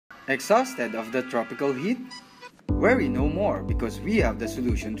Exhausted of the tropical heat? Worry no more because we have the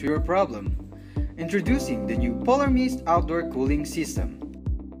solution to your problem. Introducing the new Polarmist Outdoor Cooling System.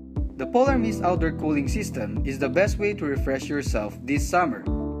 The Polarmist Outdoor Cooling System is the best way to refresh yourself this summer.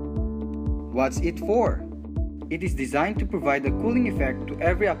 What's it for? It is designed to provide a cooling effect to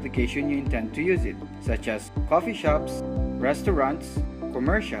every application you intend to use it, such as coffee shops, restaurants,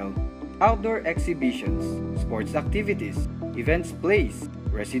 commercial, outdoor exhibitions, sports activities, events plays,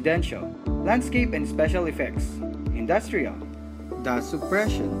 residential, landscape and special effects, industrial, dust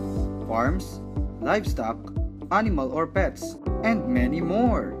suppression, farms, livestock, animal or pets, and many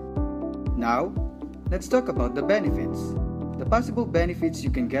more. Now, let's talk about the benefits. The possible benefits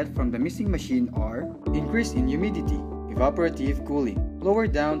you can get from the misting machine are increase in humidity, evaporative cooling, lower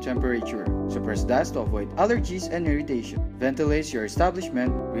down temperature, suppress dust to avoid allergies and irritation, ventilates your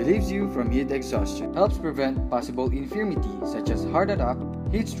establishment, relieves you from heat exhaustion, helps prevent possible infirmity such as heart attack,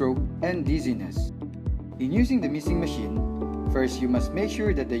 heat stroke, and dizziness. In using the misting machine, first you must make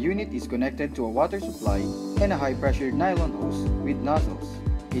sure that the unit is connected to a water supply and a high-pressure nylon hose with nozzles.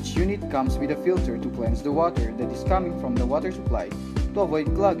 Each unit comes with a filter to cleanse the water that is coming from the water supply to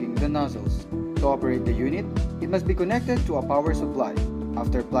avoid clogging the nozzles. To operate the unit, it must be connected to a power supply.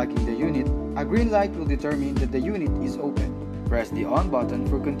 After plugging the unit, a green light will determine that the unit is open. Press the on button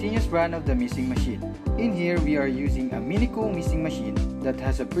for continuous run of the misting machine. In here, we are using a mini cool misting machine that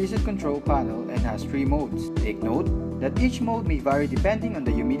has a preset control panel and has 3 modes. Take note that each mode may vary depending on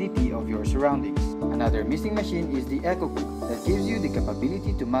the humidity of your surroundings. Another misting machine is the Eco Cool that gives you the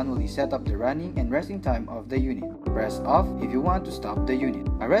capability to manually set up the running and resting time of the unit. Press off if you want to stop the unit.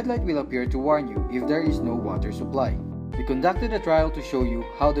 A red light will appear to warn you if there is no water supply. We conducted a trial to show you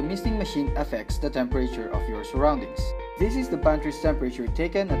how the misting machine affects the temperature of your surroundings. This is the pantry's temperature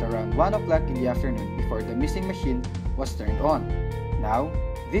taken at around 1 o'clock in the afternoon before the misting machine was turned on. Now,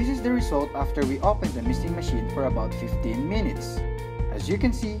 this is the result after we opened the misting machine for about 15 minutes. As you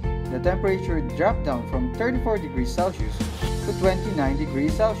can see, the temperature dropped down from 34 degrees Celsius to 29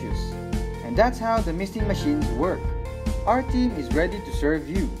 degrees Celsius. And that's how the misting machines work. Our team is ready to serve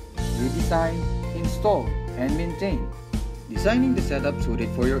you. We design, install, and maintain. Designing the setup suited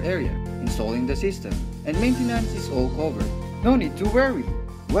for your area, installing the system, and maintenance is all covered. No need to worry.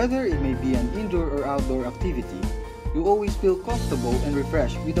 Whether it may be an indoor or outdoor activity, you always feel comfortable and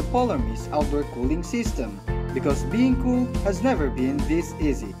refreshed with the Polarmist Outdoor Cooling System, because being cool has never been this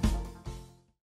easy.